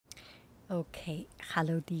Okay,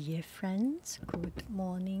 hello dear friends, good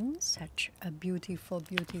morning, such a beautiful,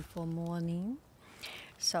 beautiful morning.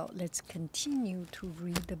 So let's continue to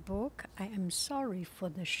read the book. I am sorry for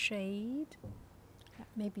the shade.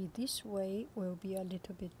 Maybe this way will be a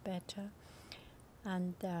little bit better.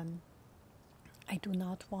 And I do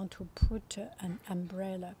not want to put an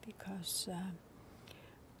umbrella because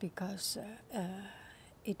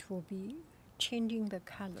it will be changing the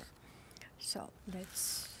color. So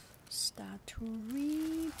let's start to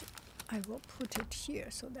read. I will put it here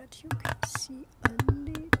so that you can see a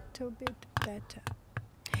little bit better.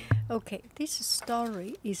 Okay, this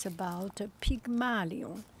story is about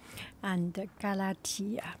Pygmalion and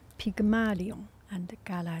Galatea. Pygmalion and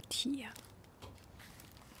Galatea.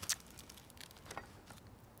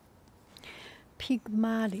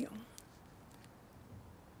 Pygmalion.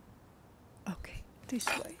 Okay, this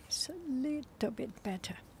way is a little bit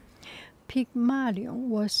better. Pygmalion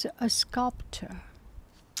was a sculptor,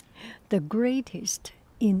 the greatest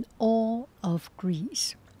in all of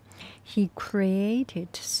Greece. He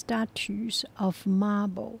created statues of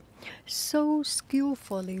marble so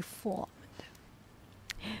skillfully formed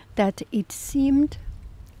that it seemed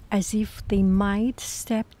as if they might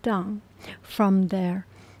step down from their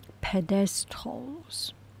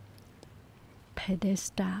pedestals.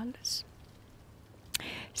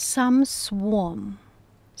 Some swarm,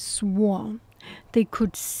 they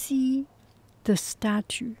could see the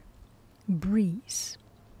statue breathe.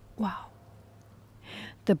 Wow.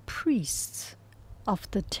 The priests of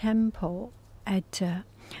the temple at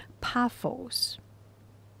Paphos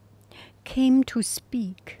came to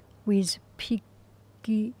speak with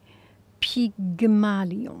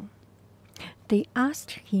Pygmalion. They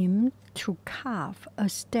asked him to carve a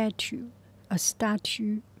statue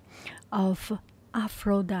of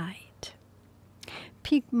Aphrodite.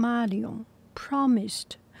 Pygmalion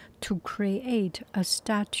promised to create a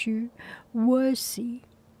statue worthy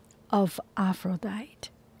of Aphrodite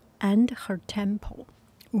and her temple.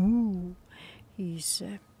 Ooh, he's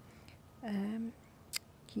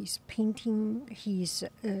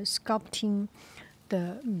sculpting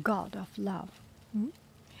the god of love.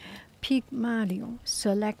 Pygmalion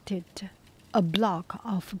selected a block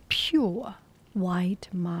of pure white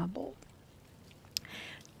marble.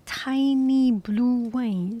 Tiny blue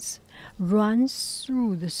veins run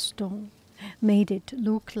through the stone, made it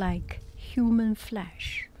look like human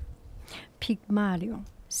flesh. Pygmalion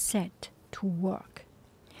set to work.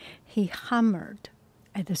 He hammered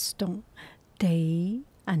at the stone day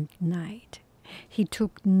and night. He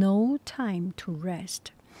took no time to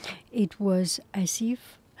rest. It was as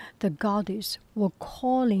if the goddess were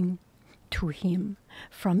calling to him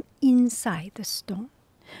from inside the stone,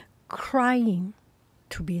 crying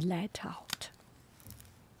to be let out.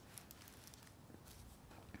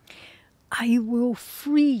 I will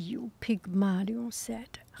free you, Pygmalion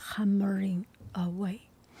said, hammering away.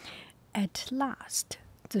 At last,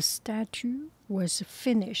 the statue was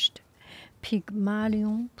finished.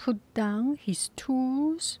 Pygmalion put down his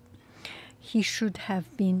tools. He should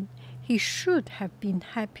have been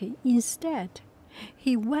happy. Instead,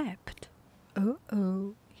 he wept.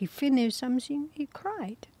 He finished something, he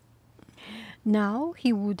cried. Now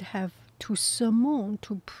he would have to summon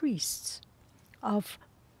two priests of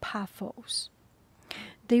Paphos.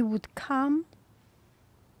 They would come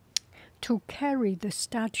to carry the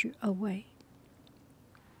statue away.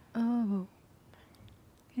 Oh,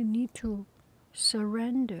 he need to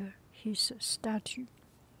surrender his statue.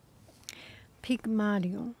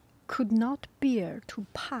 Pygmalion could not bear to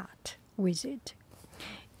part with it.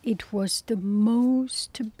 It was the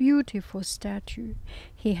most beautiful statue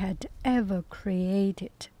he had ever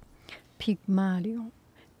created. Pygmalion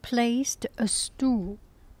placed a stool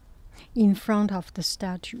in front of the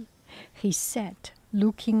statue. He sat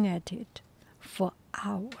looking at it for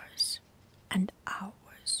hours and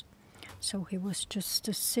hours. So he was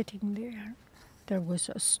just sitting there. There was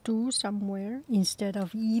a stool somewhere. Instead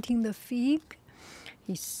of eating the fig,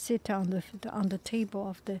 he sit on the table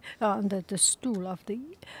of the stool of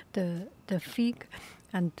the fig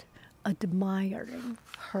and admiring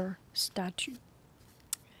her statue.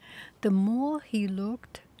 The more he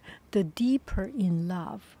looked, the deeper in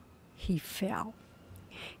love he fell.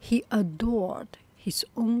 He adored his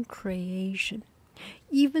own creation.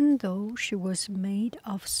 Even though she was made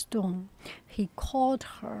of stone, he called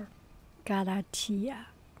her Galatea,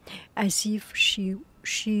 as if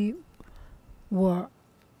she were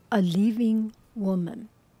a living woman.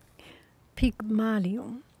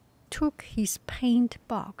 Pygmalion took his paint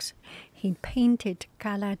box. He painted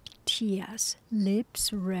Galatea's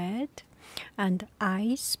lips red and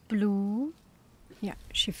eyes blue Yeah,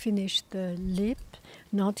 she finished the lip,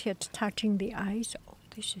 not yet touching the eyes. Oh,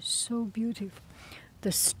 this is so beautiful.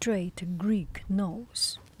 The straight Greek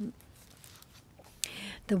nose.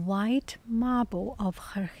 The white marble of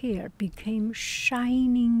her hair became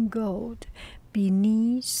shining gold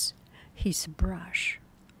beneath his brush.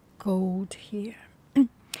 Gold hair.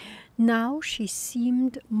 Now she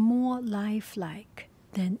seemed more lifelike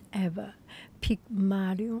than ever.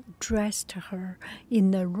 Pygmalion dressed her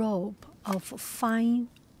in a robe of fine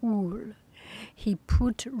wool. He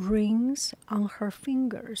put rings on her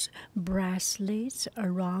fingers, bracelets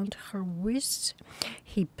around her wrists.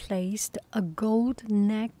 He placed a gold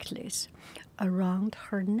necklace around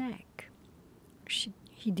her neck.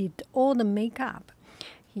 He did all the makeup.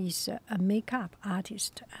 He's a makeup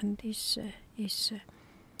artist, and this is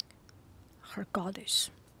her goddess,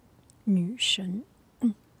 女神.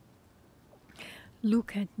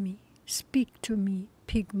 Look at me, speak to me,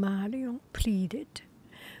 Pygmalion pleaded.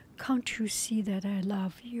 Can't you see that I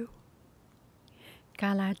love you?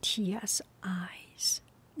 Galatea's eyes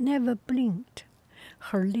never blinked.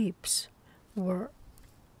 Her lips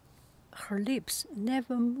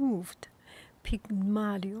never moved.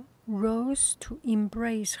 Pygmalion rose to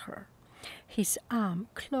embrace her. His arm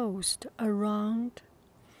closed around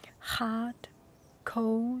hard,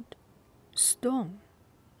 cold stone.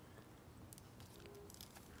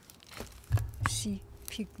 See,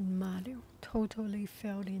 Pygmalion totally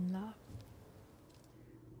fell in love.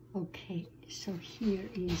 Okay, so here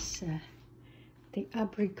is the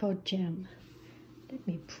apricot jam. Let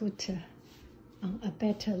me put on a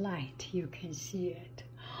better light. You can see it.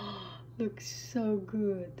 Looks so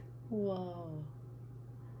good. Wow.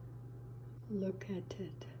 Look at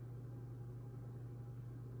it.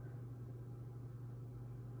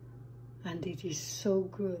 And it is so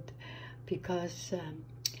good because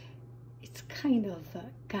it's kind of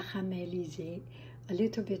caramelized, a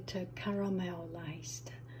little bit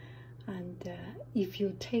caramelized. And if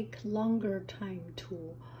you take longer time to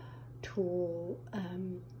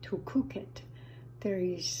cook it, there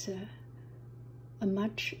is a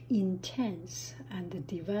much intense and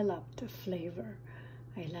developed flavor.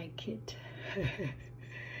 I like it.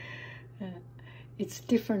 It's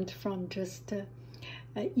different from just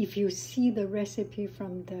if you see the recipe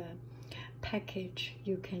from the package,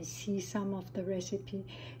 you can see some of the recipe.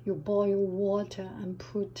 You boil water and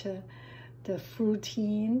put the fruit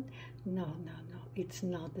in. No, it's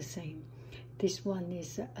not the same. This one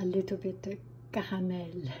is a little bit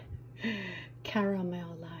caramelized.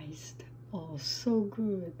 Oh, so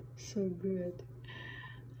good, so good.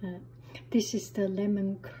 This is the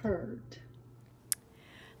lemon curd.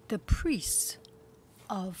 The priests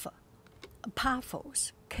of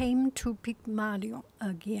Paphos came to Pygmalion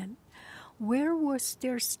again. Where was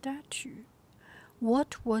their statue?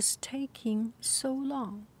 What was taking so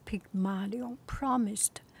long? Pygmalion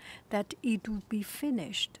promised that it would be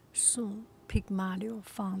finished soon. Pygmalion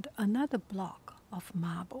found another block of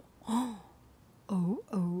marble.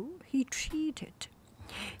 Oh, he cheated.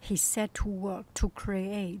 He set to work to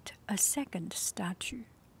create a second statue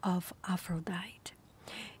of Aphrodite.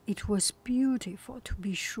 It was beautiful, to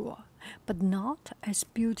be sure, but not as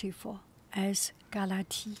beautiful as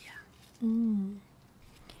Galatea.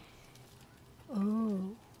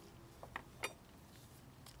 Oh.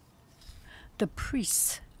 The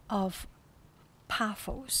priests of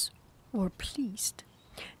Paphos were pleased.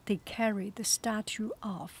 They carried the statue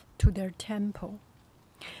off to their temple.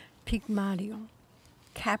 Pygmalion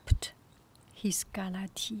kept his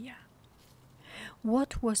Galatea.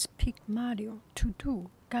 What was Pygmalion to do?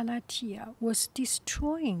 Galatea was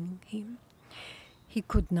destroying him. He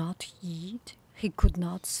could not eat, he could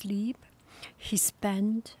not sleep. He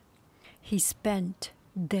spent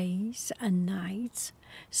days and nights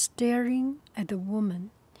staring at the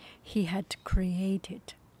woman he had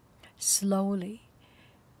created. Slowly,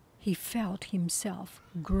 he felt himself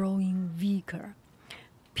growing weaker.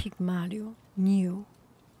 Pygmalion knew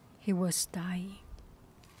he was dying.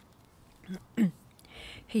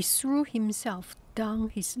 He threw himself down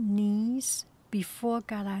his knees before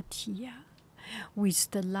Galatea. With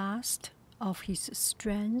the last of his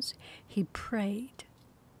strength, he prayed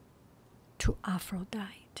to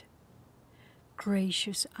Aphrodite.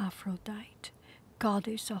 Gracious Aphrodite,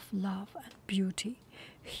 goddess of love and beauty,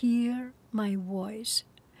 hear my voice.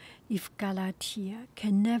 If Galatea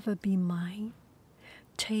can never be mine,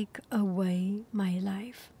 take away my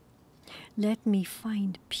life. Let me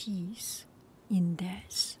find peace in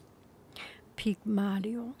death.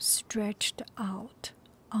 Pygmalion stretched out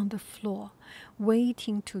on the floor,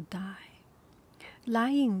 waiting to die.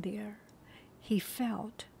 Lying there, he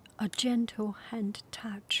felt a gentle hand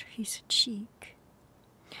touch his cheek.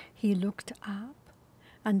 he looked up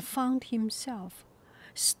and found himself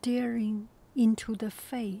staring into the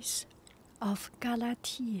face of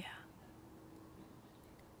Galatea.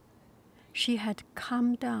 She had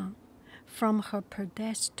come down from her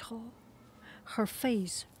pedestal. Her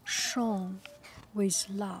face shone with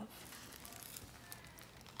love.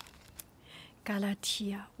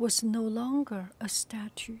 Galatea was no longer a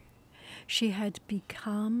statue. She had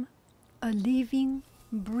become a living,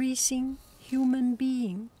 breathing human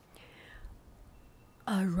being.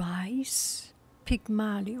 "Arise,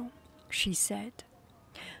 Pygmalion," she said.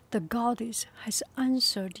 "The goddess has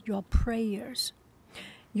answered your prayers.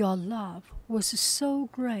 Your love was so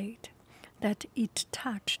great that it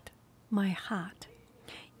touched my heart.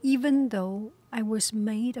 Even though I was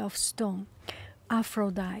made of stone,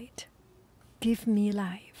 Aphrodite, give me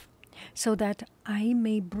life, so that I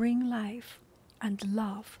may bring life and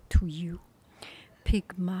love to you."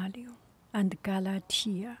 Pygmalion and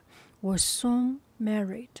Galatea were soon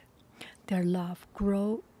married. Their love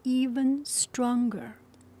grew even stronger.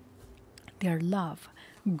 Their love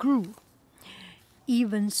grew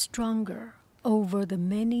even stronger over the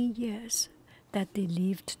many years that they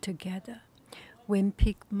lived together. When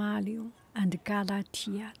Pygmalion and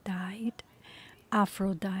Galatea died,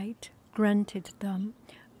 Aphrodite granted them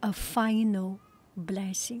a final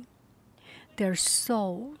blessing. Their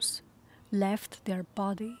souls left their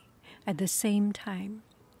body at the same time,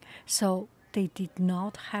 so they did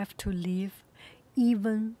not have to live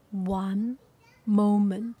even one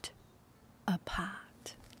moment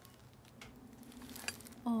apart.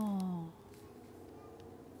 Oh,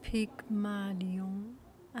 Pygmalion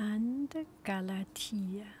and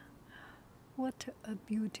Galatea. What a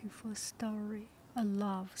beautiful story, a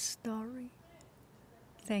love story.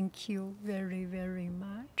 Thank you very, very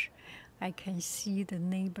much. I can see the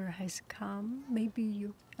neighbor has come. Maybe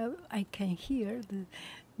I can hear the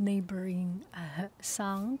neighboring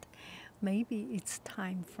sound. Maybe it's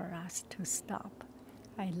time for us to stop.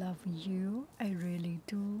 I love you. I really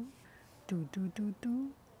do. Do, do, do,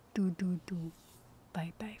 do. Do, do, do.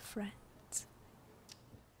 Bye-bye, friends.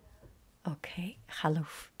 Okay, hello,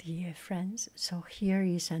 dear friends. So here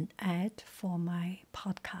is an ad for my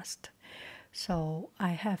podcast. So I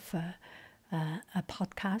have a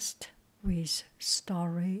podcast with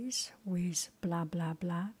stories, with blah, blah,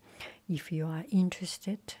 blah. If you are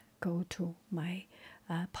interested, go to my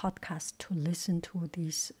podcast to listen to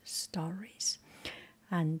these stories.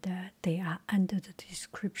 And they are under the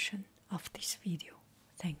description of this video.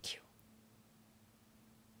 Thank you.